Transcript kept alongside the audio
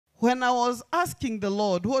when I was asking the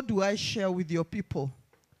Lord, what do I share with your people?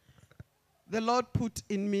 The Lord put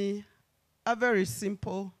in me a very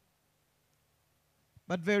simple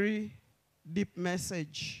but very deep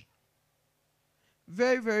message.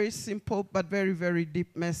 Very, very simple but very, very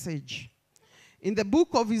deep message. In the book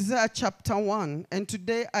of Isaiah chapter 1, and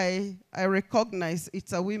today I recognize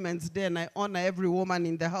it's a Women's Day and I honor every woman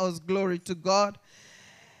in the house, glory to God.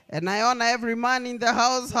 And I honor every man in the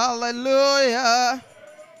house, hallelujah.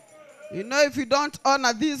 You know, if you don't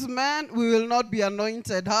honor these men, we will not be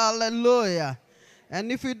anointed. Hallelujah.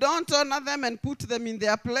 And if you don't honor them and put them in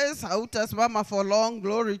their place, hautasimama for long.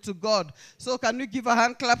 Glory to God. So can we give a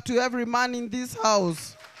hand clap to every man in this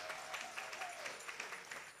house?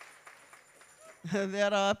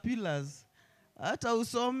 There are pillars. Hata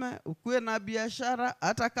usome, ukue na biashara,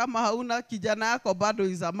 hata kama hauna kijana yako bado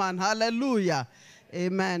is a man. Hallelujah.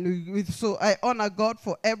 Amen. So I honor God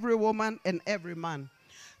for every woman and every man.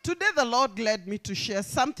 Today the Lord led me to share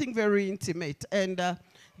something very intimate. And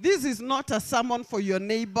this is not a sermon for your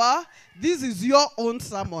neighbor. This is your own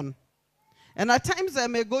sermon. And at times I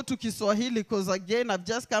may go to Kiswahili because again I've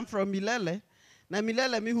just come from Milele. Na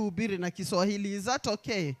Milele mi hubiri na Kiswahili. Is that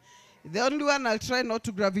okay? The only one I'll try not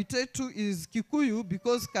to gravitate to is Kikuyu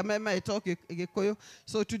because Kamema I talk Gikuyu.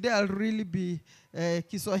 So today I'll really be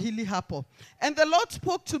Kiswahili hapo. And the Lord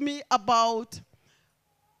spoke to me about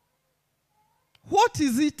what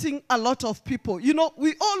is eating a lot of people. You know,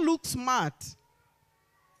 we all look smart.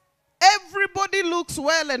 Everybody looks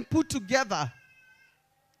well and put together.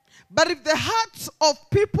 But if the hearts of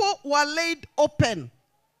people were laid open,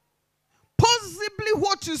 possibly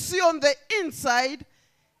what you see on the inside,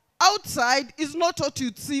 outside, is not what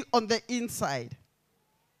you see on the inside.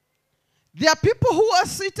 There are people who are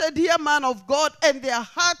seated here, man of God, and their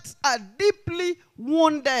hearts are deeply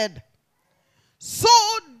wounded. So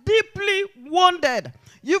deeply wounded.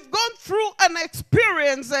 You've gone through an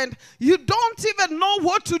experience and you don't even know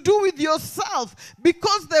what to do with yourself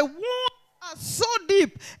because the wounds are so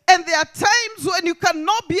deep. And there are times when you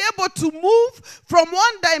cannot be able to move from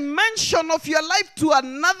one dimension of your life to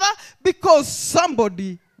another because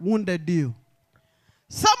somebody wounded you.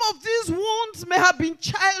 Some of these wounds may have been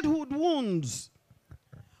childhood wounds.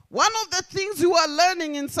 One of the things you are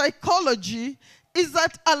learning in psychology is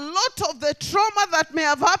that a lot of the trauma that may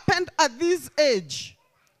have happened at this age,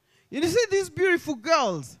 you see these beautiful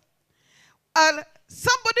girls,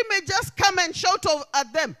 somebody may just come and shout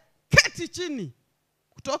at them, "Keti chini,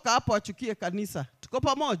 kutoka hapo achukie kanisa, tuko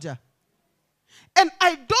pamoja." And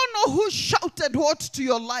I don't know who shouted what to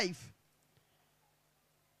your life.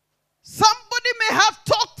 Somebody may have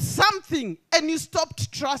talked something and you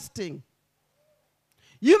stopped trusting.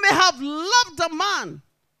 You may have loved a man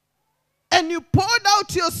and you poured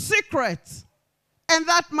out your secrets, and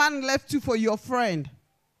that man left you for your friend.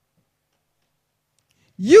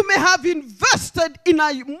 You may have invested in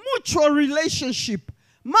a mutual relationship.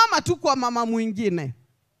 Mama tu kwa mama mwingine.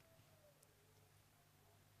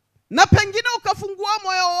 Na pengine ukafungua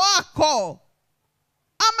moyo wako.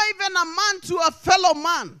 Ama even a man to a fellow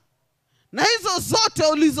man. Na hizo zote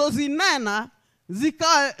ulizozinena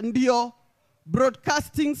zika ndio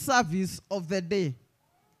broadcasting service of the day.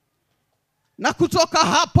 Na kutoka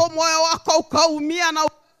hapo moyo wako ukaumia na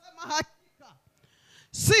ukasema hakika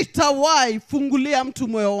sitawahi fungulia mtu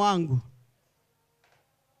moyo wangu.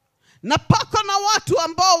 Na pako na watu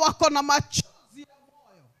ambao wako na machozi ya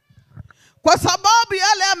moyo. Kwa sababu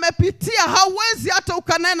yale amepitia hawezi hata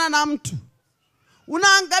ukanena na mtu.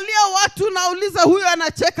 Unaangalia watu unauliza huyu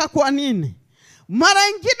anacheka kwa nini?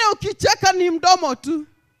 Mara nyingine ukicheka ni mdomo tu.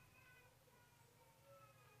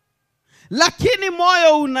 Lakini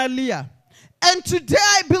moyo unalia. And today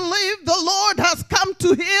I believe the Lord has come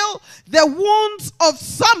to heal the wounds of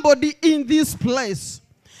somebody in this place.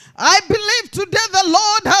 I believe today the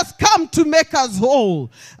Lord has come to make us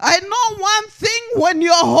whole. I know one thing, when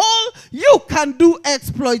you're whole, you can do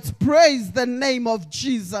exploits. Praise the name of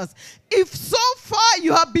Jesus. If so far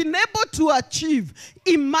you have been able to achieve,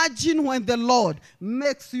 imagine when the Lord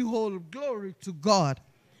makes you whole. Glory to God.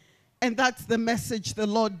 And that's the message the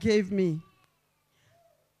Lord gave me.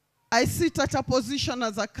 I sit at a position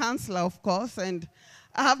as a counselor, of course, and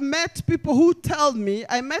I have met people who tell me,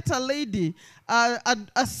 I met a lady, a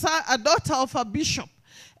daughter of a bishop,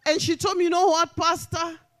 and she told me, you know what,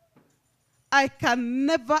 Pastor? I can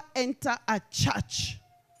never enter a church.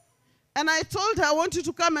 And I told her, I want you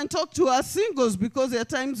to come and talk to our singles because there are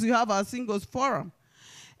times we have our singles forum.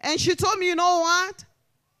 And she told me, you know what?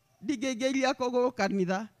 Digegelia kogo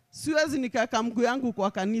kanisa. Siwezi nikaka mguu yangu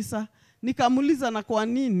kwa kanisa. Nikamuliza na kwa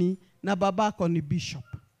nini na babako ni bishop.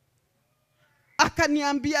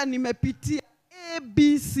 Akaniambia nimepitia A,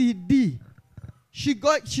 B, C, D. She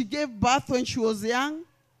gave birth when she was young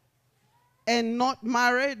and not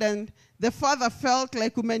married, and the father felt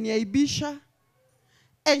like umeniaibisha,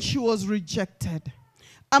 and she was rejected.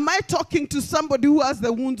 Am I talking to somebody who has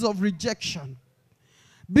the wounds of rejection?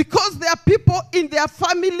 Because there are people in their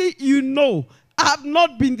family have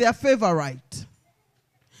not been their favorite.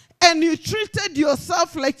 And you treated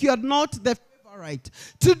yourself like you're not the favorite.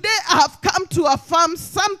 Today I have come to affirm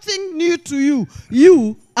something new to you.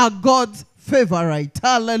 You are God's favorite.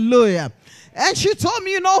 Hallelujah. And she told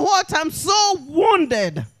me, you know what? I'm so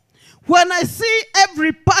wounded. When I see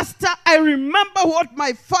every pastor, I remember what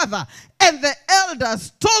my father and the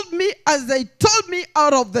elders told me as they told me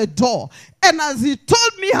out of the door. And as he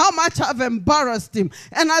told me how much I've embarrassed him.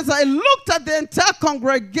 And as I looked at the entire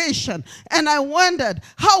congregation and I wondered,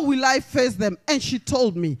 how will I face them? And she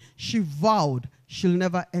told me, she vowed she'll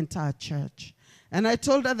never enter a church. And I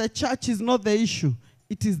told her the church is not the issue.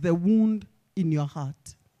 It is the wound in your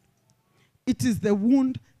heart. It is the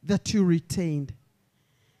wound that you retained.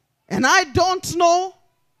 And I don't know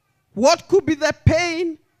what could be the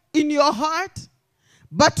pain in your heart,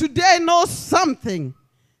 but today I know something.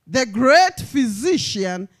 The great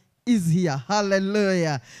physician is here.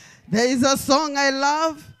 Hallelujah. There is a song I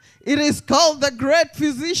love. It is called The Great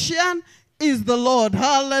Physician is the Lord.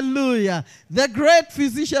 Hallelujah. The great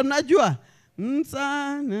physician. Najua?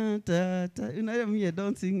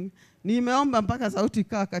 Don't sing. Nimeomba mpaka sauti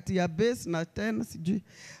kaa kati ya bass na tena sijui.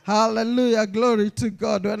 Hallelujah, glory to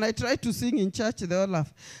God. When I try to sing in church, they all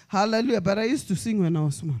laugh. Hallelujah, but I used to sing when I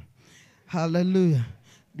was small. Hallelujah,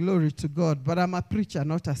 glory to God. But I'm a preacher,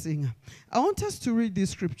 not a singer. I want us to read this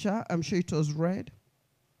scripture. I'm sure it was read.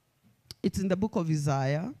 It's in the book of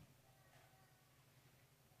Isaiah.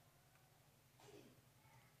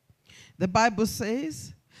 The Bible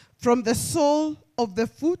says, from the sole of the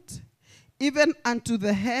foot, even unto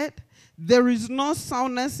the head, there is no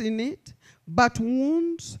soundness in it, but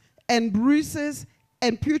wounds and bruises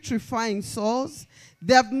and putrefying sores.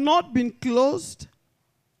 They have not been closed,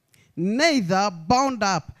 neither bound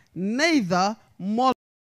up, neither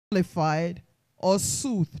mollified or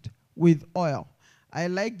soothed with oil. I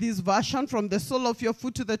like this version. From the sole of your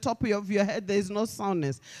foot to the top of your head, there is no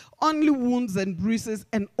soundness. Only wounds and bruises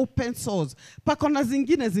and open sores. Pakona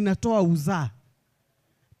zingine zinatoa uzaa.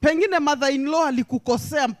 Pengine mother-in-law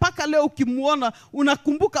alikukosea mpaka leo ukimuona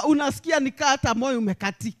unakumbuka unasikia nika hata moyo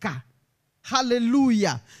umekatika.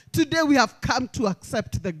 Hallelujah. Today we have come to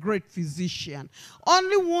accept the great physician.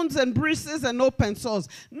 Only wounds and bruises and open sores,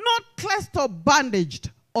 not cleansed or bandaged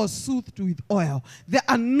or soothed with oil. The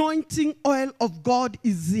anointing oil of God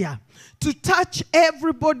is here to touch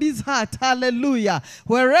everybody's heart. Hallelujah.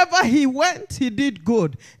 Wherever he went, he did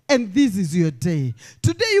good. And this is your day.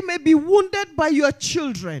 Today you may be wounded by your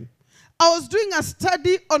children. I was doing a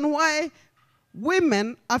study on why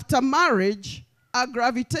women after marriage are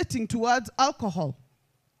gravitating towards alcohol.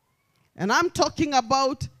 And I'm talking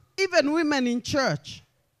about even women in church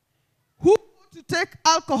who go to take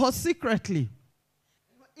alcohol secretly.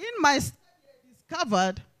 In my study, I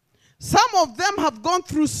discovered some of them have gone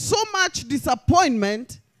through so much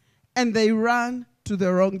disappointment and they ran to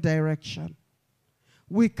the wrong direction.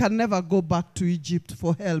 We can never go back to Egypt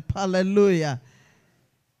for help. Hallelujah.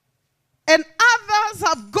 And others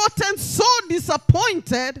have gotten so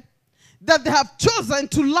disappointed that they have chosen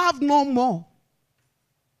to love no more.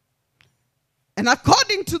 And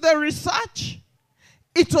according to the research,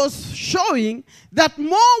 it was showing that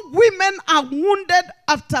more women are wounded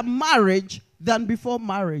after marriage than before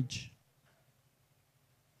marriage.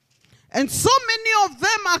 And so many of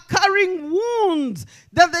them are carrying wounds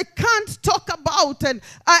that they can't talk about. And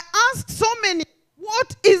I asked so many,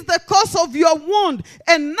 what is the cause of your wound?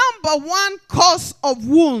 And number one cause of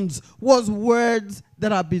wounds was words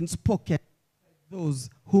that have been spoken by those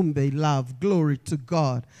whom they love. Glory to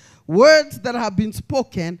God. Words that have been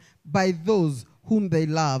spoken by those whom they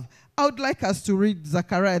love. I would like us to read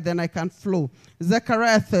Zechariah, then I can flow.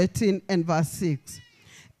 Zechariah 13 and verse 6.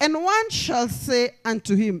 And one shall say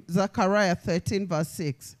unto him, Zechariah 13 verse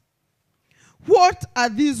 6, what are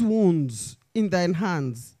these wounds in thine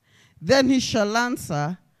hands? Then he shall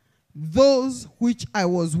answer, those which I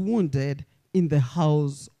was wounded in the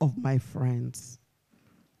house of my friends.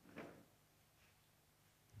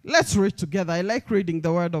 Let's read together. I like reading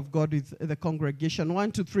the word of God with the congregation.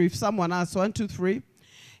 1, 2, 3. If someone asks, 1, 2, 3.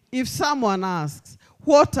 If someone asks,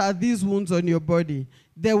 what are these wounds on your body?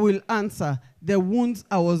 They will answer, the wounds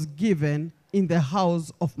I was given in the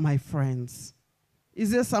house of my friends. Is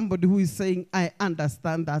there somebody who is saying, I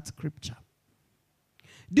understand that scripture?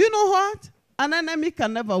 Do you know what? An enemy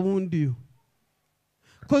can never wound you.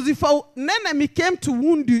 Because if an enemy came to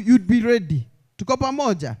wound you, you'd be ready. Tuko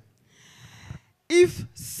pamoja. If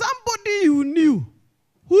somebody you knew,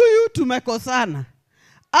 huyu tumekosana,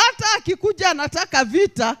 hata akikuja anataka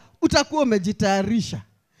vita, utakuwa umejitayarisha.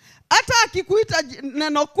 Hata akikuita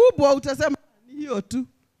neno kubwa, utasema ni hiyo tu.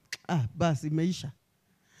 Basi imeisha.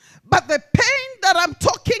 But the pain that I'm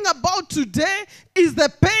talking about today is the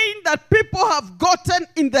pain that people have gotten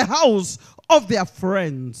in the house of their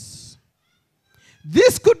friends.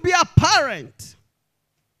 This could be a parent.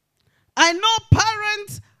 I know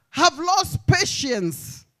parents have lost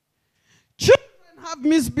patience. Children have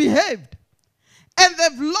misbehaved. And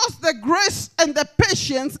they've lost the grace and the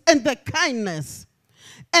patience and the kindness.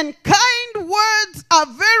 And kind words are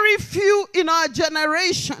very few in our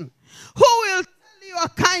generation. Who will tell you a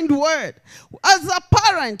kind word? As a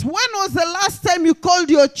parent, when was the last time you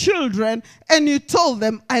called your children and you told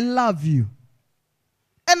them, I love you?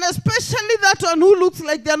 And especially that one who looks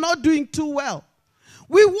like they're not doing too well.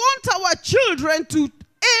 We want our children to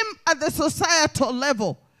aim at the societal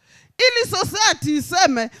level. Ili society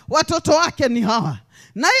iseme watoto wake ni hawa.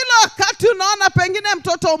 Na hilo wakati unaona pengine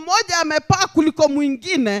mtoto mmoja amepaa kuliko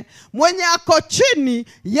mwingine, mwenye ako chini,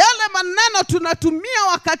 yale maneno tunatumia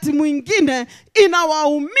wakati mwingine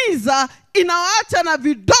inawaumiza, inawaacha na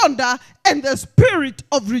vidonda, and the spirit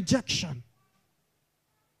of rejection.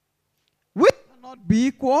 We cannot be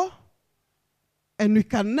equal, and we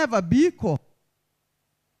can never be equal.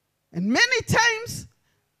 And many times,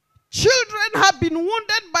 children have been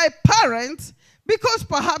wounded by parents because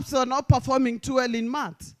perhaps they're not performing too well in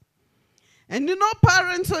math. And you know,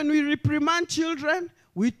 parents, when we reprimand children,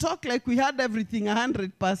 we talk like we had everything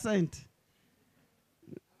 100%. Am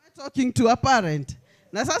I talking to a parent?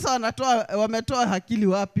 Na sasa wametoa hakili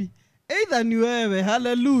wapi? Either ni wewe,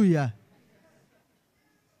 hallelujah.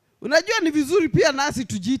 Unajua ni vizuri pia nasi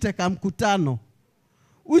tujiite kama mkutano.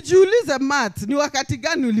 Ujiulize math, ni wakati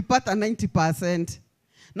gani ulipata 90%?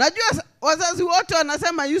 Najua wazazi wote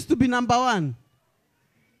wanasema used to be number 1.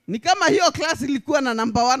 Ni kama hiyo class ilikuwa na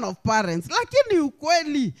number 1 of parents. Lakini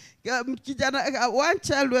ukweli, one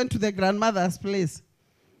child went to the grandmother's place.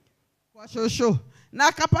 Kwa shosho. Na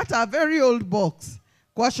akapata a very old box.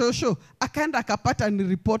 Kwa shosho. Akaenda akapata ni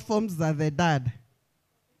report forms za the dad.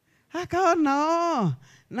 Akaona,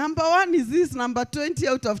 number 1 is this, number 20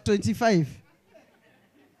 out of 25.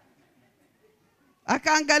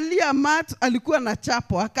 Akaangalia math, alikuwa na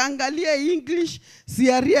chapo. Akaangalia English,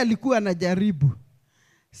 CRE alikuwa na jaribu.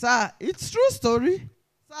 It's true story.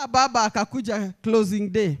 Baba akakuja closing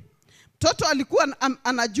day. Mtoto alikuwa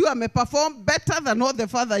anajua ameperform better than what the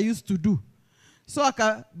father used to do.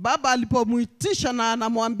 Baba alipomuitisha na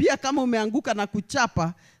anamwambia kama umeanguka na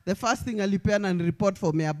kuchapa, the first thing alipeana ni report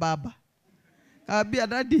form ya baba. Kaambia,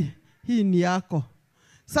 daddy, hii ni yako.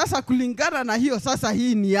 Sasa kulingana na hiyo, sasa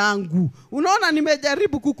hii ni yangu. Unaona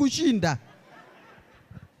nimejaribu kukushinda.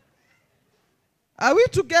 Are we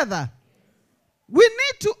together? We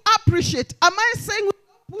need to appreciate. Am I saying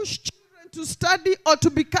we push children to study or to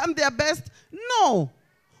become their best? No.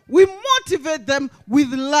 We motivate them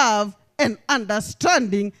with love and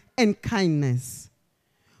understanding and kindness.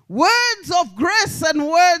 Words of grace and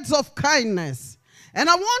words of kindness. And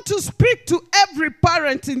I want to speak to every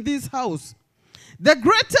parent in this house. The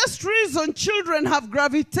greatest reason children have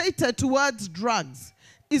gravitated towards drugs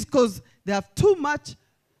is because they have too much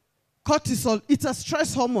cortisol. It's a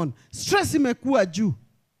stress hormone. Stress imekuwa juu.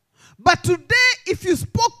 But today, if you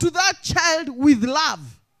spoke to that child with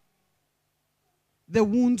love, the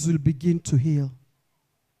wounds will begin to heal.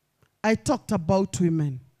 I talked about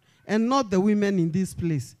women, and not the women in this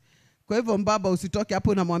place. Kwa hivyo mbaba usitoke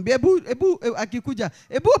hapo na mwambie, ebu akikuja,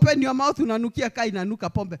 ebu open your mouth, unanukia kai inanuka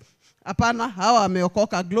pombe. Hapana, hawa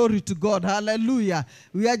ameokoka. Glory to God. Hallelujah.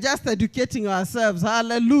 We are just educating ourselves.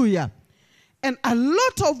 Hallelujah. And a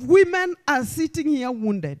lot of women are sitting here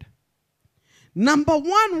wounded. Number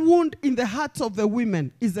 1 wound in the hearts of the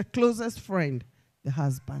women is the closest friend, the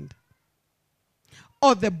husband.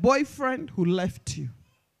 Or the boyfriend who left you.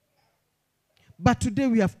 But today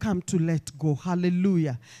we have come to let go.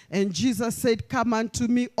 Hallelujah. And Jesus said, come unto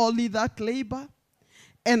me, all ye that labor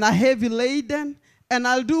and are heavy laden, and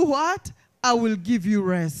I'll do what? I will give you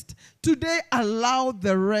rest. Today, allow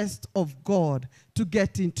the rest of God to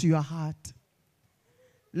get into your heart.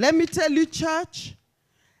 Let me tell you, church,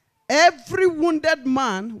 every wounded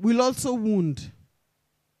man will also wound.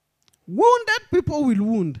 Wounded people will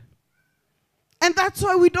wound. And that's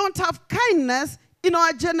why we don't have kindness in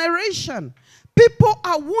our generation. People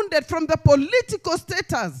are wounded from the political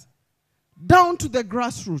status down to the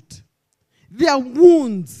grassroots. Their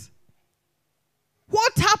wounds.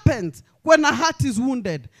 What happens when a heart is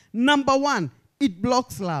wounded? Number 1, it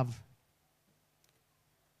blocks love.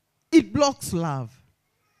 It blocks love.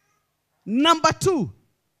 Number 2,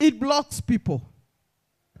 it blocks people.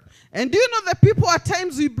 And do you know the people at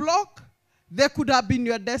times we block? They could have been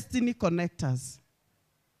your destiny connectors.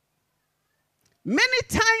 Many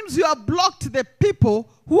times you have blocked the people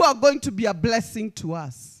who are going to be a blessing to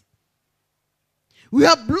us. We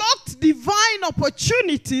have blocked divine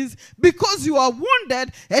opportunities because you are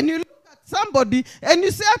wounded and you look at somebody and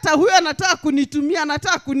you say, hata huyu anataka kunitumia,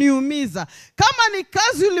 anataka kuniumiza. Kama ni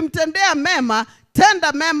kazi ulimtendea mema,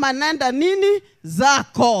 tenda mema, nenda nini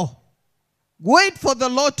zako. Wait for the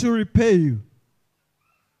Lord to repay you.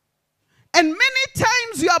 And many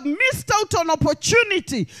times you have missed out on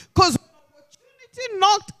opportunity because opportunity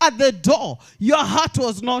knocked at the door. Your heart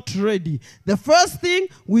was not ready. The first thing,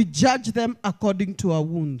 we judge them according to our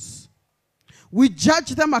wounds. We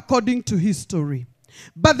judge them according to history.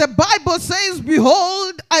 But the Bible says,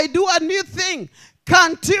 behold, I do a new thing.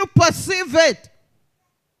 Can't you perceive it?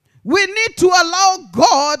 We need to allow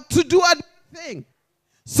God to do a new thing.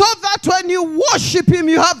 So that when you worship him,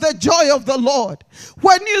 you have the joy of the Lord.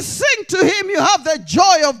 When you sing to him, you have the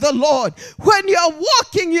joy of the Lord. When you are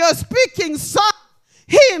walking, you are speaking songs,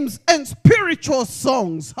 hymns, and spiritual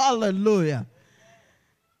songs. Hallelujah.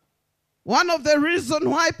 One of the reasons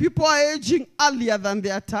why people are aging earlier than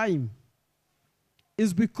their time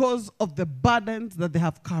is because of the burdens that they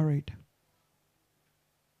have carried.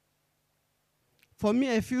 For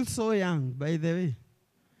me, I feel so young, by the way.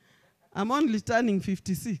 I'm only turning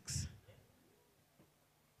 56.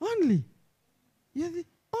 Only. Yeah,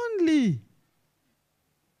 only.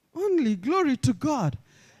 Glory to God.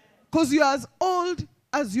 Because you are as old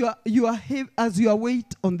as your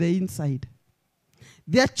weight on the inside.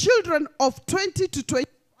 There are children of 20 to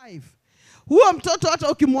 25. Huwa mtoto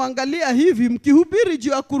hata ukimwangalia hivi, mkihubiri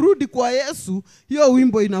juu ya kurudi kwa Yesu, hiyo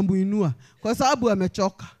wimbo inamuinua kwa sababu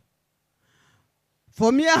amechoka.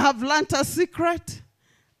 For me, I have learned a secret.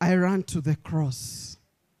 I ran to the cross.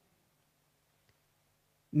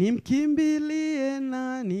 Nimkimbilie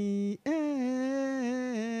nani?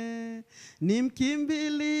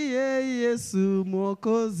 Nimkimbilie Yesu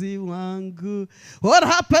mwokozi wangu. What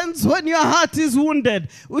happens when your heart is wounded?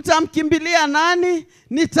 Utamkimbilia nani?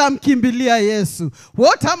 Nitamkimbilia Yesu.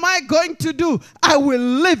 What am I going to do? I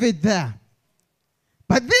will leave it there.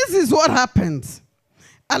 But this is what happens.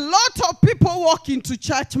 A lot of people walk into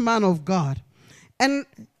church, man of God. And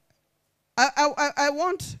I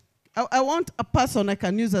want a person I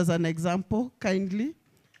can use as an example, kindly.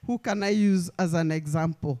 Who can I use as an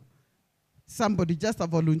example? Somebody, just a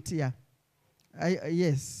volunteer.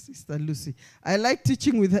 Yes, Sister Lucy. I like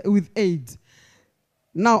teaching with AIDS.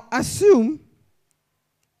 Now, assume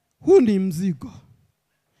hu ni mzigo.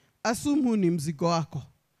 Assume hu ni mzigo wako.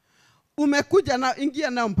 Umekuja na ingia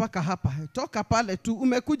na mpaka hapa. Toka pale tu.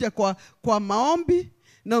 Umekuja kwa maombi.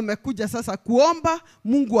 Na umekuja sasa kuomba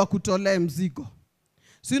Mungu akutolee mzigo.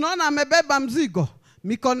 Si unaona amebeba mzigo,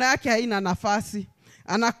 mikono yake haina nafasi.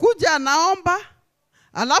 Anakuja anaomba,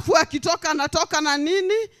 alafu akitoka anatoka na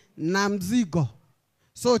nini? Na mzigo.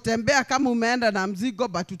 So tembea kama umeenda na mzigo,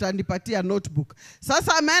 but utanipatia notebook.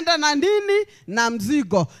 Sasa ameenda na nini? Na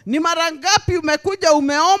mzigo. Ni mara ngapi umekuja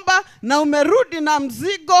umeomba na umerudi na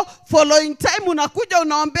mzigo? Following time unakuja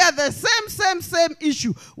unaombea the same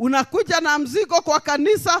issue. Unakuja na mzigo kwa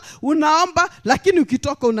kanisa, unaomba, lakini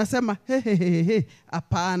ukitoka unasema he.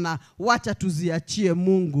 Hapana, wacha tuziachie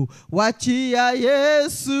Mungu. Wachia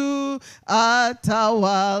Yesu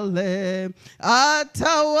atawale,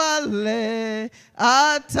 atawale,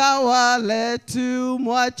 atawale,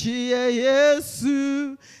 tumwachie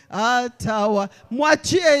Yesu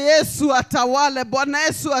mwachie Yesu atawale. Bwana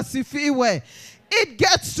Yesu asifiwe. It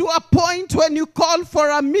gets to a point when you call for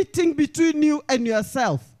a meeting between you and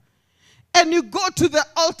yourself, and you go to the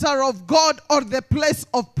altar of God or the place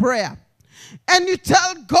of prayer. And you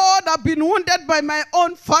tell God, I've been wounded by my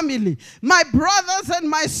own family. My brothers and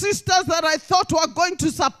my sisters that I thought were going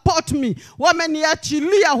to support me,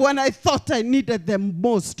 wameniachilia when I thought I needed them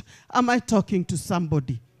most. Am I talking to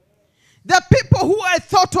somebody? The people who I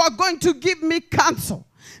thought were going to give me counsel.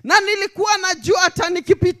 Na nilikuwa najua hata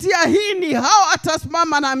nikipitia hii ni hao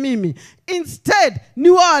atasimama na mimi. Instead, ni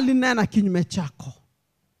wao walinena kinyume chako.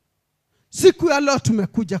 Siku ya leo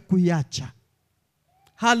tumekuja kuiacha.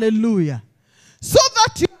 Hallelujah. So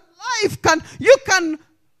that your life you can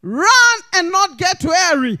run and not get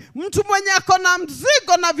weary. Mtu mwenye ako na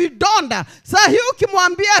mzigo na vidonda, sahi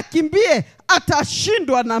ukimwambia kimbie,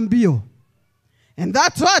 atashindwa na mbio. And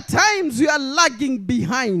that's why at times we are lagging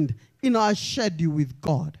behind in our schedule with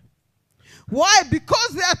God. Why?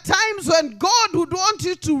 Because there are times when God would want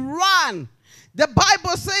you to run. The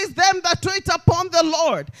Bible says, them that wait upon the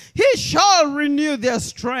Lord, he shall renew their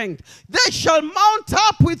strength. They shall mount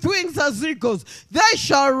up with wings as eagles. They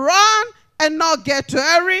shall run and not get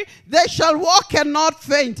weary. They shall walk and not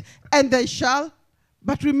faint. And they shall,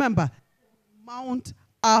 but remember, mount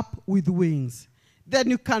up with wings. Then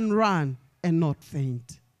you can run and not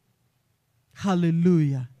faint.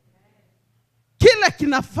 Hallelujah. Kile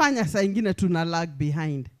kinafanya saa ingine tuna lag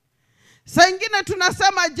behind. Saa ingine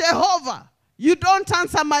tunasema, Jehovah, you don't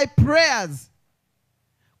answer my prayers.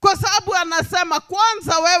 Kwa sababu anasema,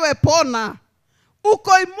 kwanza wewe pona.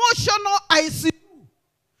 Uko emotional ICU.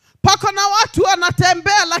 Pako na watu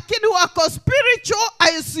wanatembea lakini wako spiritual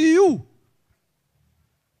ICU.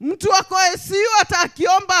 Mtu wako ICU hata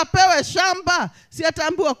akiomba apewe shamba, si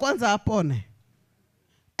ataambiwa kwanza apone.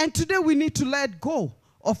 And today we need to let go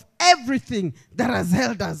of everything that has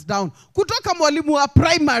held us down. Kutoka mwalimu wa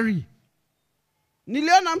primary.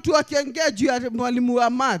 Niliona mtu akiongea juu ya mwalimu wa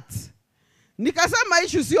math. Nikasema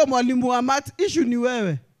issue sio mwalimu wa math, issue ni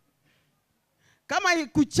wewe. Kama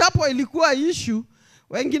kuchapwa ilikuwa issue,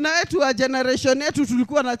 wengine wetu wa generation yetu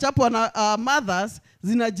tulikuwa na chapwa na mothers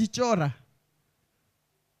zinajichora.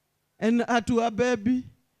 And hatuwa baby,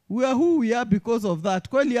 we are who we are because of that.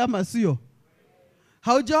 Kweli ama sio?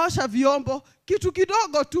 Haujaosha vyombo, kitu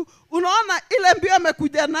kidogo tu, unaona ile mbio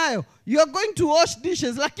amekuja nayo. You are going to wash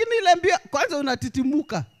dishes, lakini ile mbio kwanza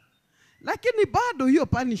unatitimuka. Lakini bado hiyo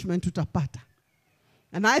punishment utapata.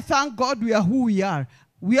 And I thank God we are who we are.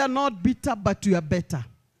 We are not bitter, but we are better.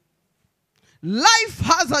 Life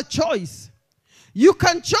has a choice. You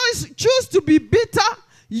can choose to be bitter.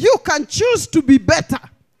 You can choose to be better.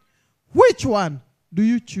 Which one do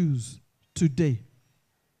you choose today?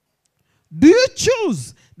 Do you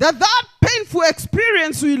choose that painful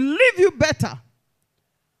experience will leave you better?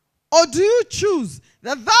 Or do you choose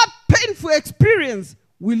that painful experience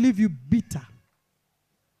will leave you bitter?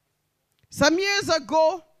 Some years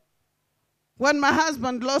ago, when my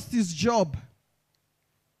husband lost his job,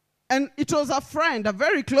 and it was a friend, a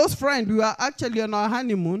very close friend, we were actually on our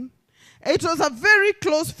honeymoon. It was a very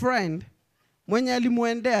close friend. Mwenye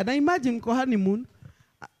alimuendea. Na imagine kwa honeymoon,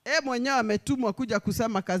 mwenye ametumwa kuja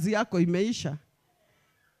kusema kazi yako imeisha.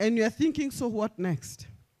 And you are thinking, so what next?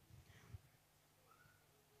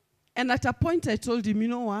 And at a point I told him, you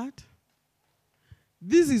know what?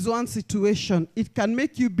 This is one situation. It can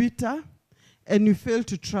make you bitter and you fail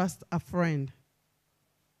to trust a friend.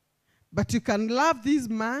 But you can love this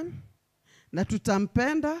man, na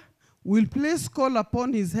tutampenda, we'll place call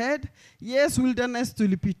upon his head. Yes, wilderness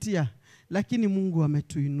tulipitia, lakini Mungu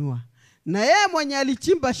ametuinua. Na yeye mwenye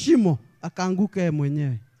alichimba shimo, akaanguka yeye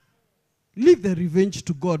mwenyewe. Leave the revenge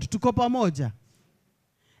to God. Tuko pamoja.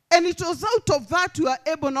 And it was out of that we were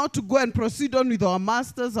able now to go and proceed on with our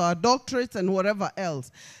masters, our doctorates, and whatever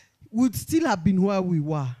else. We'd still have been where we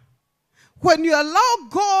were. When you allow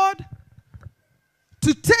God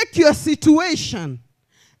to take your situation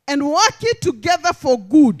and work it together for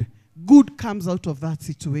good, good comes out of that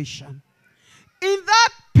situation. In that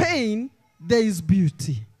pain, there is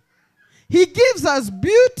beauty. He gives us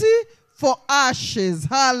beauty for ashes.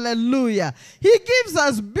 Hallelujah. He gives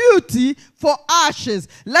us beauty for ashes.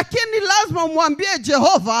 Lakini lazima mwambie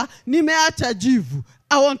Jehovah, nimeacha jivu.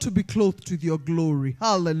 I want to be clothed with your glory.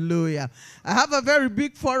 Hallelujah. I have a very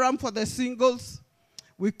big forum for the singles.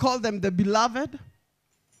 We call them the beloved.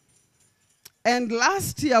 And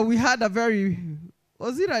last year we had a very,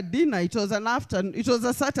 was it a dinner? It was an afternoon. It was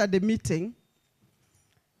a Saturday meeting.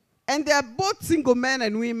 And they are both single men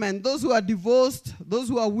and women, those who are divorced, those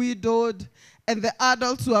who are widowed, and the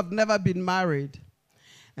adults who have never been married.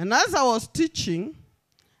 And as I was teaching,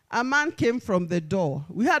 a man came from the door.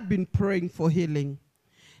 We had been praying for healing.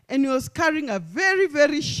 And he was carrying a very,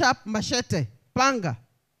 very sharp machete, panga.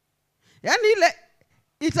 And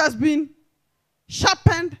it has been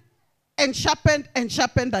sharpened and sharpened and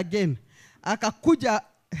sharpened again. Akakuja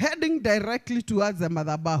heading directly towards the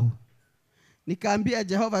madhabahu. Nikaambia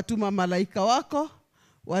Jehova, tuma malaika wako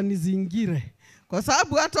wanizingire. Kwa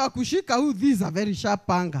sababu hata wakushika huu, these are very sharp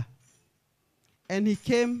panga. And he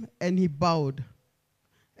came and he bowed.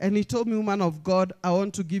 And he told me, woman of God, I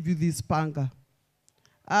want to give you this panga.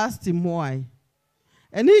 I asked him why.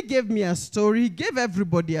 And he gave me a story. He gave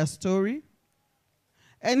everybody a story.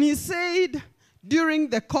 And he said during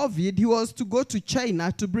the COVID, he was to go to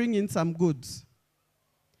China to bring in some goods.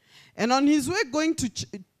 And on his way going to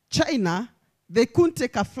China, they couldn't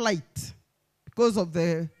take a flight because of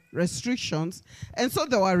the restrictions. And so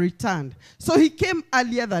they were returned. So he came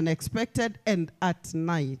earlier than expected and at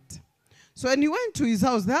night. So when he went to his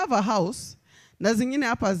house, they have a house. Na zingine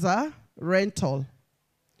hapa za rental.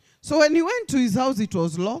 So when he went to his house, it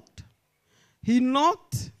was locked. He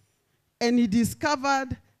knocked and he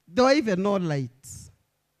discovered there were even no lights.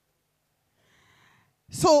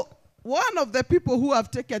 So one of the people who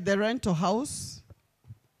have taken the rental house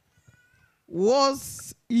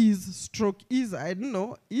is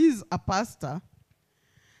a pastor.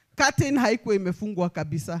 Curtain haikuwa imefungwa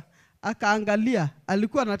kabisa. Akaangalia,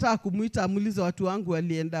 alikuwa anataka kumuita amulize watu wangu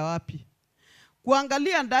walienda wapi.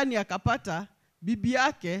 Kuangalia ndani akapata bibi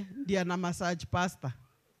yake ndiye ana massage pastor.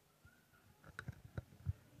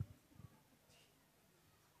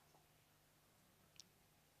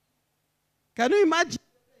 Can you imagine?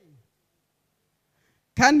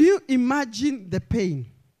 Can you imagine the pain?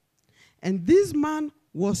 And this man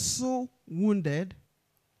was so wounded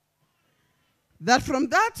that from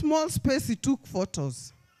that small space he took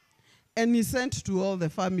photos and he sent to all the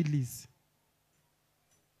families.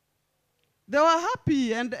 They were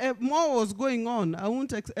happy and more was going on. I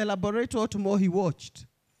won't elaborate what more he watched.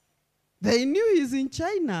 They knew he's in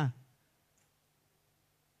China.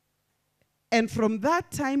 And from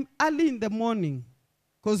that time, early in the morning,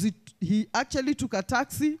 because he actually took a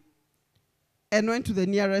taxi and went to the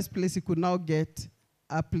nearest place he could now get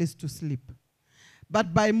a place to sleep.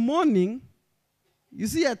 But by morning, you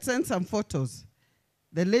see, I had sent some photos.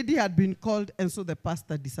 The lady had been called, and so the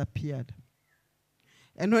pastor disappeared.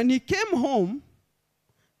 And when he came home,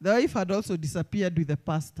 the wife had also disappeared with the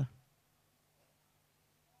pastor.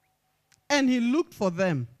 And he looked for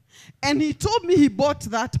them. And he told me he bought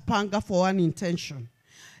that panga for one intention.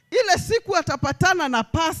 Ile siku atapatana na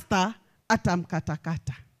pastor,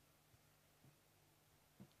 atamkatakata.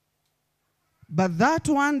 But that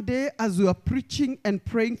one day, as we were preaching and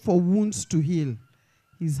praying for wounds to heal,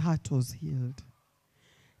 his heart was healed.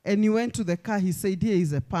 And he went to the car, he said, here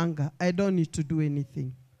is a panga. I don't need to do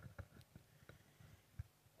anything.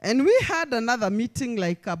 And we had another meeting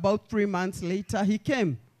like about 3 months later. He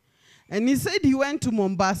came. And he said he went to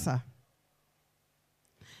Mombasa.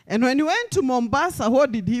 And when he went to Mombasa,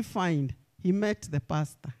 what did he find? He met the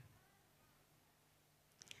pastor.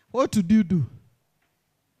 What did you do?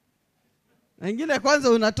 Ngine kwanza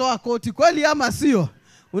unatoa koti. Kweli ama sio?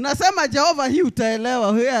 Unasema Jehova hii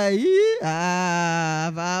utaelewa. Hii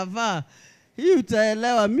vava. Hii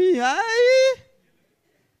utaelewa.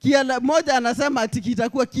 Moja anasema ati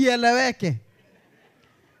kitakuwa kieleweke.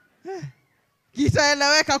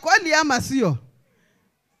 Kitaeleweka kweli ama sio?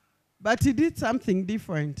 But he did something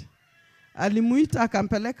different. Alimuita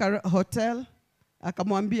akampeleka hotel,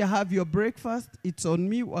 akamwambia have your breakfast, it's on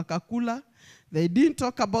me, wakakula. They didn't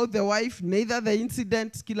talk about the wife, neither the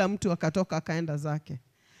incident, kila mtu akatoka akaenda zake.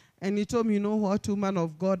 And he told me, you know what, woman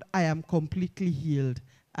of God, I am completely healed.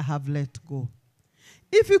 I have let go.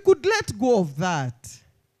 If you could let go of that,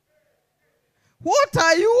 what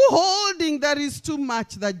are you holding that is too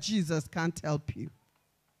much that Jesus can't help you?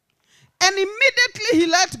 And immediately he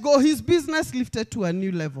let go, his business lifted to a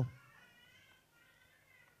new level.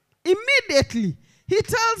 Immediately. He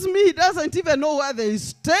tells me he doesn't even know where they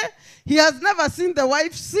stay. He has never seen the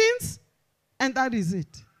wife since. And that is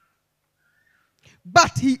it.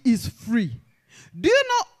 But he is free. Do you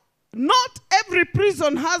know, not every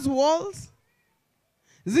prison has walls.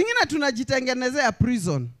 Zingine tunajitengenezea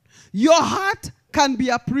prison. Your heart can be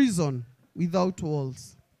a prison without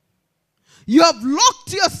walls. You have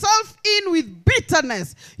locked yourself in with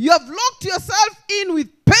bitterness. You have locked yourself in with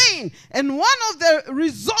pain. And one of the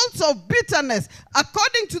results of bitterness,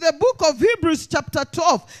 according to the book of Hebrews chapter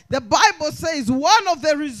 12, the Bible says one of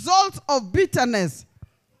the results of bitterness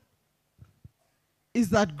is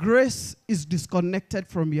that grace is disconnected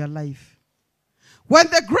from your life. When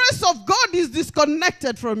the grace of God is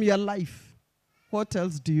disconnected from your life, what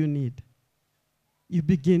else do you need? You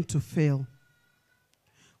begin to fail.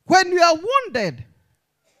 When we are wounded,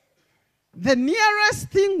 the nearest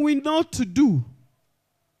thing we know to do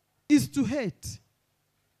is to hate.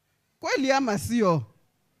 Kweli ama sio?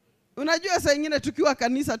 Unajua saa ingine tukiwa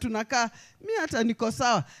kanisa tunakaa, mimi hata niko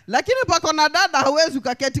sawa. Lakini pako na dada hauwezi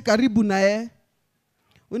ukaketi karibu na yeye.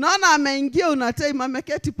 Unaona ameingia unatema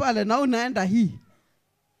ameketi pale na unaenda hii.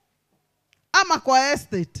 Ama kwa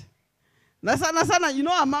estate. Na sana, you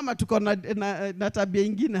know mama tuko na tabia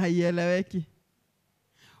ingine haieleweki.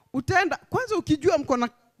 Utaenda, kwanza ukijua mko na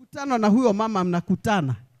kutana na huyo mama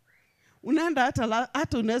mnakutana. Unaenda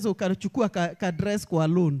hata unaweza ukachukua ka dress kwa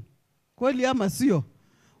loan. Kweli ama sio?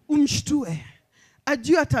 Umshtue.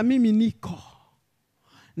 Ajue hata mimi niko.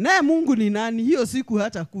 Naye Mungu ni nani? Hiyo siku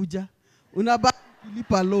hata kuja. Unabaki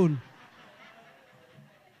kulipa loan.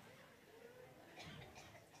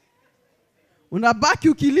 Unabaki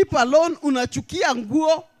ukilipa loan, unachukia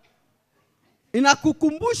nguo.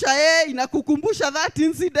 Inakukumbusha inakukumbusha that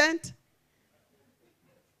incident.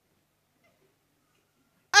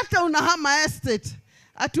 hata unahama estate.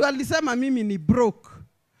 Atu alisema mimi ni broke.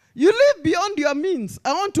 You live beyond your means.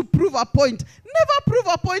 I want to prove a point. Never prove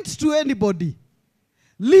a point to anybody.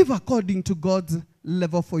 Live according to God's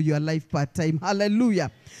level for your life part time.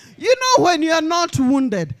 Hallelujah. You know, when you are not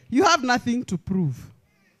wounded, you have nothing to prove.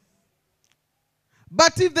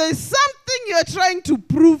 But if there is something you are trying to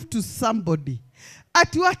prove to somebody,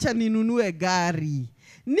 atuacha ninunue gari.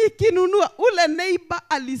 Nikinunua, ule neighbor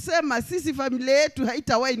alisema sisi familia yetu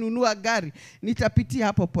haitawahi nunua gari. Nitapitia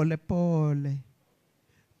hapo pole pole.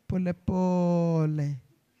 Pole pole.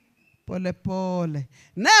 Pole pole.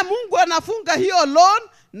 Na Mungu anafunga hiyo loan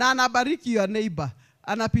na anabariki your neighbor.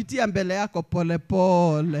 Anapitia mbele yako pole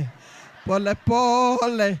pole. Pole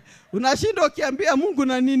pole. Unashinda ukiambia Mungu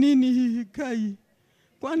na nini kai.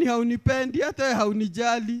 Kwani haunipendi hata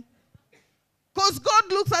haunijali. Because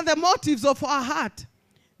God looks at the motives of our heart.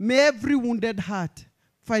 May every wounded heart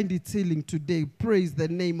find its healing today. Praise the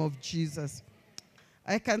name of Jesus.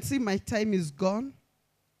 I can see my time is gone.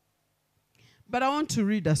 But I want to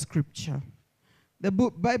read a scripture. The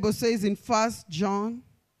Bible says in 1 John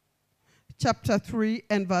chapter 3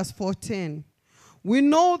 and verse 14. We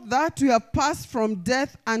know that we have passed from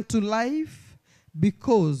death unto life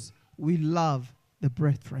because we love the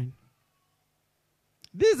brethren.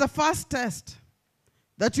 This is the first test.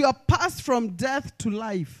 That you have passed from death to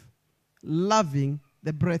life, loving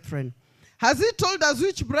the brethren. Has he told us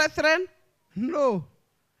which brethren? No.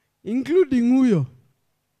 Including huyo.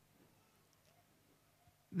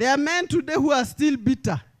 There are men today who are still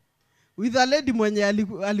bitter. With a lady mwenye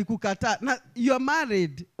alikukata. Now, you are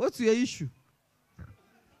married. What's your issue?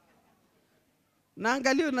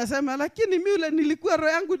 Naangalia unasema, lakini mimi yule nilikuwa roho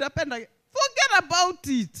yangu napenda. Forget about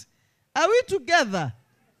it. Are we together?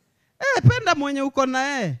 Penda mwenye uko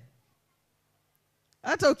na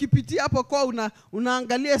Hata ukipitia hapo kwa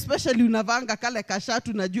unaangalia, especially unavanga kale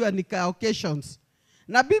kashatu najua ni ka occasions.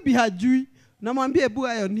 Na bibi hajui. Namwambia hebu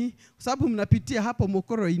hayo ni sababu mnapitia hapo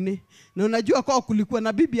mokoro ine. Na unajua kwa kulikuwa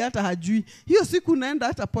na bibi hata hajui. Hiyo siku unaenda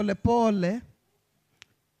hata pole pole.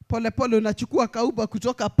 Pole pole unachukua kauba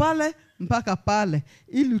kutoka pale mpaka pale.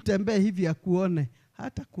 Ili utembee hivi ya kuone.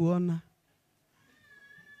 Hata kuona.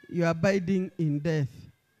 You are abiding in death.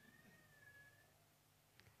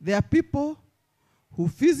 There are people who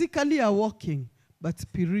physically are walking, but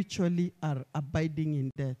spiritually are abiding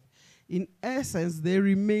in death. In essence, they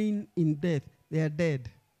remain in death. They are dead.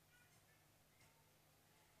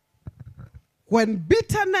 When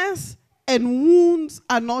bitterness and wounds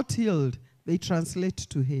are not healed, they translate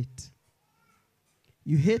to hate.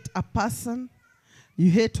 You hate a person. You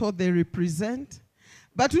hate what they represent.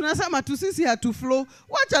 But unasema tu sisi hatu flow.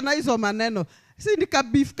 Wacha na hizo maneno. Si ni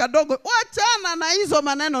kabif kadogo. Wachana na hizo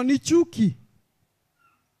maneno ni chuki.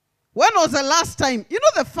 When was the last time? You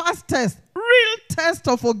know the first test, real test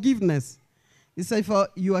of forgiveness, is if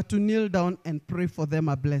you are to kneel down and pray for them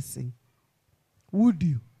a blessing. Would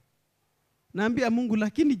you? Naambia Mungu,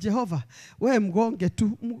 lakini Jehova, wewe mgonge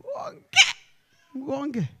tu.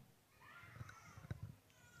 Mgonge.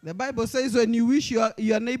 The Bible says when you wish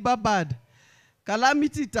your neighbor bad,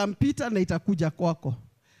 calamity itampita na itakuja kwako.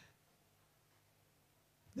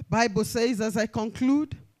 The Bible says, as I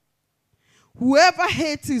conclude, whoever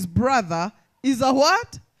hates his brother is a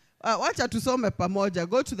what? Wacha tusome pamoja.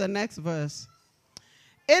 Go to the next verse.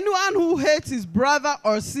 Anyone who hates his brother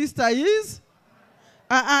or sister is?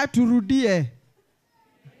 Turudie.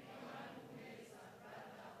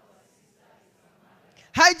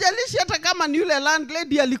 Haijalishi hata kama ni yule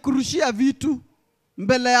landlady alikurushia vitu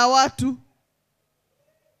mbele ya watu.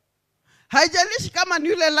 Haijalishi kama ni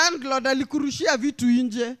yule landlord alikurushia vitu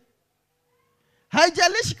nje.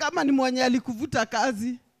 Haijalishi kama ni mwenye alikuvuta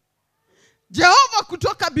kazi. Jehova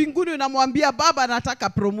kutoka mbinguni unamwambia baba nataka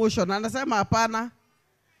promotion. Anasema hapana.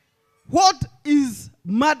 What is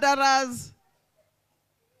murderers?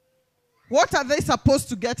 What are they supposed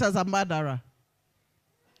to get as a murderer?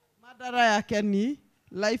 Murderer yake ni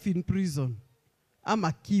life in prison.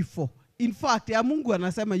 Ama kifo. In fact, ya Mungu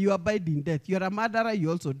anasema you abide in death. You are a murderer,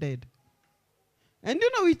 you also dead. And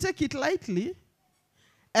you know, we take it lightly.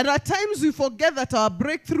 And at times we forget that our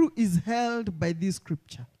breakthrough is held by this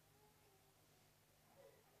scripture.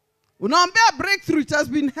 Unaombea breakthrough, it has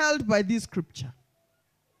been held by this scripture.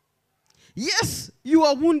 Yes, you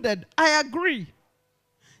are wounded. I agree.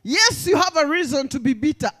 Yes, you have a reason to be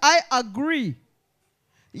bitter. I agree.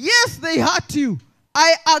 Yes, they hurt you.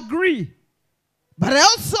 I agree. But I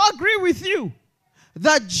also agree with you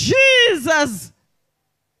that Jesus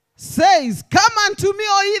says, come unto me,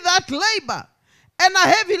 all ye that labor and are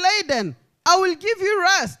heavy laden, I will give you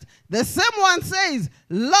rest. The same one says,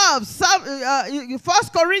 love, 1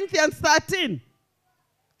 Corinthians 13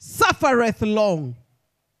 suffereth long.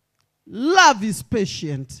 Love is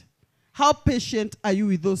patient. How patient are you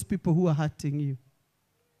with those people who are hurting you?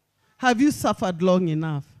 Have you suffered long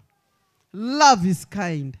enough? Love is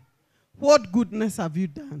kind. What goodness have you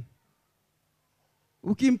done?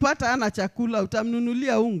 Ukimpata ana chakula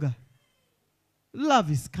utamnunulia unga. Love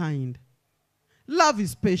is kind. Love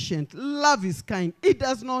is patient. Love is kind. It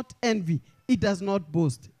does not envy. It does not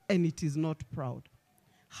boast. And it is not proud.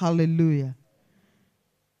 Hallelujah.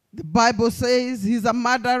 The Bible says he's a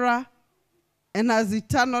murderer and has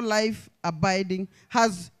eternal life abiding.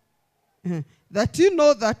 That you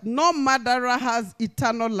know that no murderer has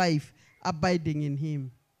eternal life abiding in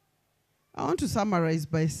him. I want to summarize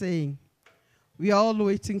by saying we are all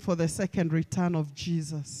waiting for the second return of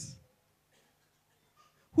Jesus.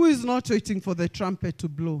 Who is not waiting for the trumpet to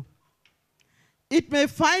blow? It may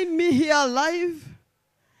find me here alive,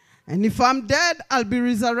 and if I'm dead, I'll be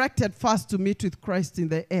resurrected first to meet with Christ in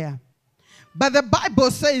the air. But the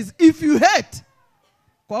Bible says, if you hate,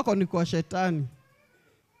 kwako ni kwa shetani.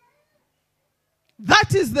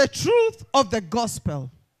 That is the truth of the gospel.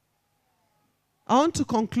 I want to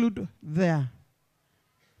conclude there.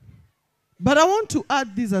 But I want to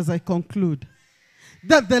add this as I conclude.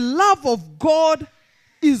 That the love of God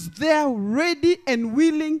is there ready and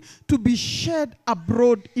willing to be shed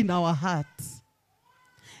abroad in our hearts.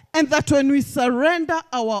 And that when we surrender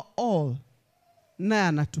our all,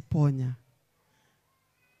 naye anatuponya.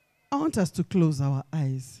 I want us to close our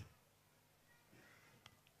eyes.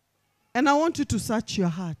 And I want you to search your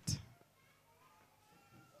heart.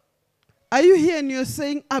 Are you here and you're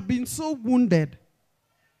saying, I've been so wounded.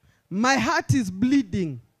 My heart is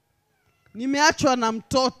bleeding. Nimeachwa na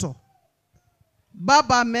mtoto.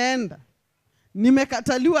 Baba ameenda.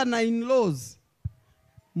 Nimekataliwa na in-laws.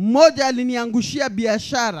 Mmoja aliniangushia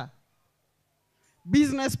biashara.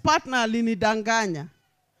 Business partner alinidanganya.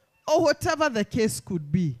 Or whatever the case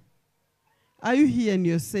could be. Are you here and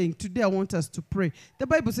you're saying, today I want us to pray. The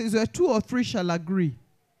Bible says, where 2 or 3 shall agree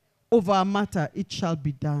over a matter, it shall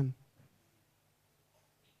be done.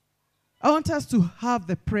 I want us to have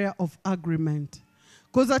the prayer of agreement.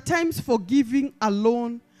 Because at times forgiving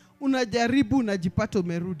alone, unajaribu unajipata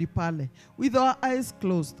umerudi pale. With our eyes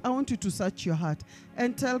closed, I want you to search your heart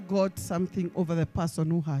and tell God something over the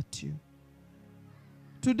person who hurt you.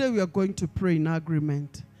 Today we are going to pray in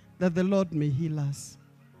agreement that the Lord may heal us.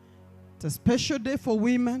 It's a special day for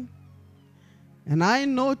women. And I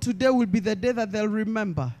know today will be the day that they'll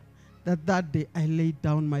remember that day I laid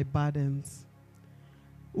down my burdens.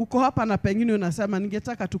 Uko hapa na pengine unasema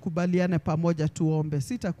ningetaka tukubaliane pamoja tuombe.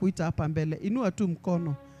 Sitakuita hapa mbele. Inua tu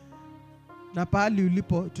mkono. Na pahali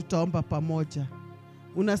ulipo tutaomba pamoja.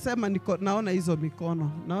 Unasema naona hizo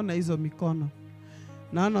mikono. Naona hizo mikono.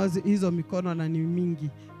 Naona hizo mikono na ni mingi.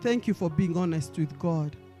 Thank you for being honest with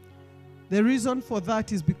God. The reason for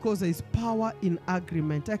that is because there is power in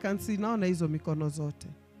agreement. I can see naona hizo mikono zote.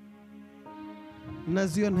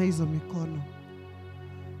 Naziona hizo mikono.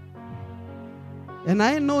 And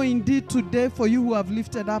I know indeed today for you who have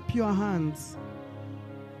lifted up your hands,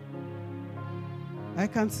 I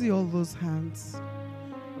can see all those hands.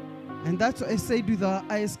 And that's what I said with our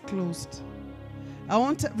eyes closed. I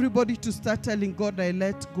want everybody to start telling God, I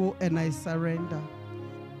let go and I surrender.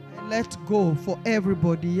 I let go for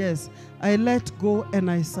everybody, yes. I let go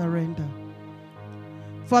and I surrender.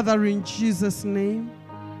 Father, in Jesus' name,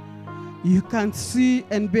 you can see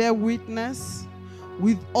and bear witness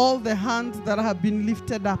with all the hands that have been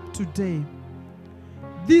lifted up today.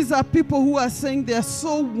 These are people who are saying they are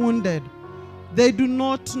so wounded, they do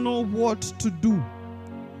not know what to do.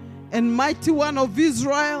 And mighty one of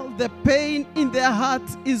Israel, the pain in their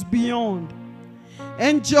hearts is beyond.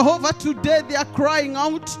 And Jehovah, today they are crying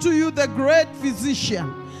out to you, the great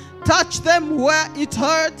physician. Touch them where it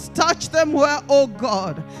hurts. Touch them where, oh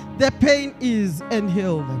God, the pain is, and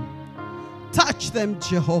heal them. Touch them,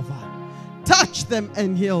 Jehovah. Touch them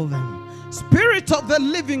and heal them. Spirit of the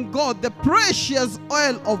living God, the precious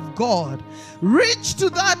oil of God, reach to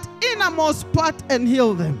that innermost part and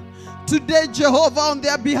heal them. Today, Jehovah, on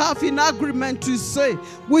their behalf, in agreement, we say,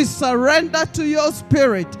 we surrender to your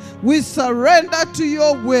spirit. We surrender to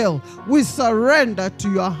your will. We surrender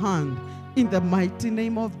to your hand. In the mighty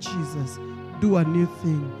name of Jesus, do a new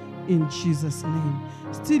thing in Jesus' name.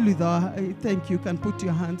 Still with our, thank you, can put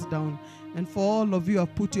your hands down. And for all of you who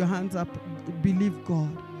have put your hands up, believe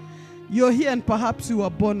God. You're here and perhaps you were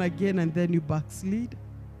born again and then you backslid.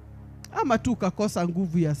 Ama tu ukakosa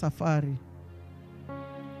nguvu ya safari.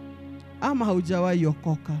 Ama haujawahi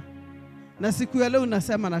okoka. Na siku ya leo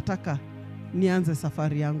unasema nataka nianze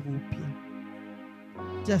safari yangu upya.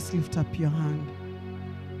 Just lift up your hand.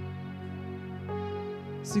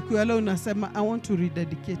 Siku ya leo unasema, I want to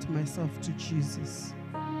rededicate myself to Jesus.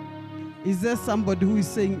 Is there somebody who is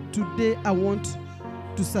saying, today I want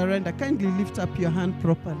to surrender? Kindly lift up your hand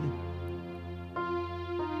properly.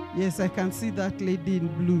 Yes, I can see that lady in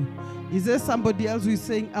blue. Is there somebody else who is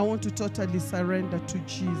saying, I want to totally surrender to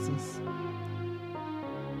Jesus?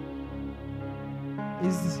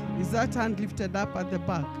 Is that hand lifted up at the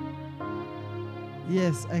back?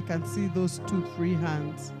 Yes, I can see those 2-3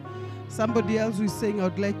 hands. Somebody else who is saying,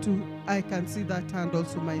 I can see that hand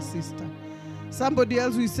also, my sister. Somebody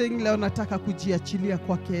else who is saying, leo nataka kujiachilia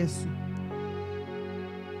kwake Yesu.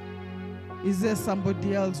 Is there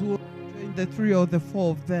somebody else who, the 3 or the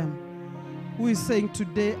 4 of them, who is saying,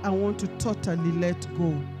 today I want to totally let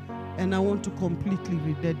go and I want to completely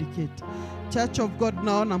rededicate? Church of God,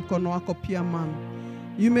 naona mkono wako pia mama.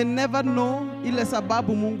 You may never know ile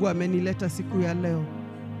sababu Mungu amenileta siku ya leo.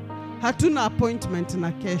 Hatuna appointment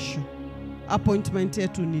na kesho. Appointment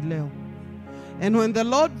yetu ni leo. And when the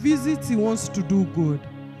Lord visits, He wants to do good.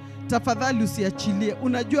 Tafadhali usiachilie.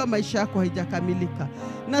 Unajua maisha yako haijakamilika.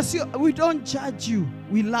 Na sio, we don't judge you.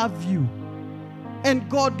 We love you. And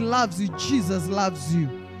God loves you. Jesus loves you.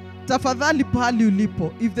 Tafadhali pahali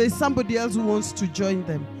ulipo. If there is somebody else who wants to join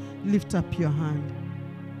them, lift up your hand.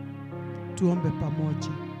 Tuombe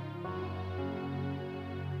pamoja.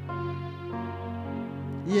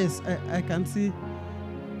 Yes, I can see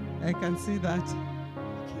that.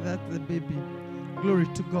 That's the baby. Glory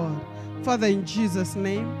to God. Father, in Jesus'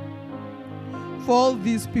 name, for all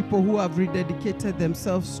these people who have rededicated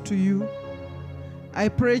themselves to you, I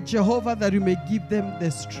pray, Jehovah, that you may give them the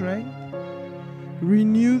strength,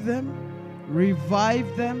 renew them,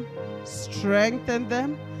 revive them, strengthen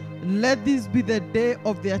them. Let this be the day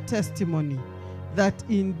of their testimony, that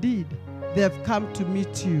indeed they have come to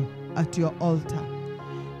meet you at your altar.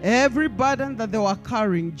 Every burden that they were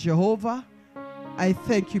carrying, Jehovah, I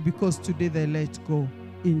thank you because today they let go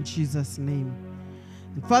in Jesus' name.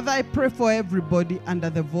 And Father, I pray for everybody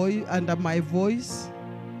under my voice.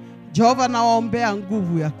 Jehovah, nawaombea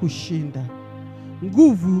nguvu ya kushinda,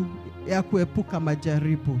 nguvu ya kuepuka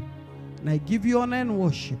majaribu. And I give you honor and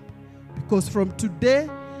worship, because from today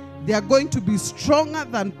they are going to be stronger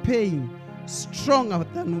than pain, stronger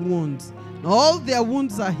than wounds. And all their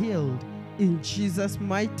wounds are healed. In Jesus'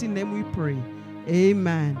 mighty name we pray.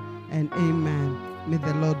 Amen and amen. May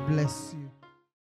the Lord bless you.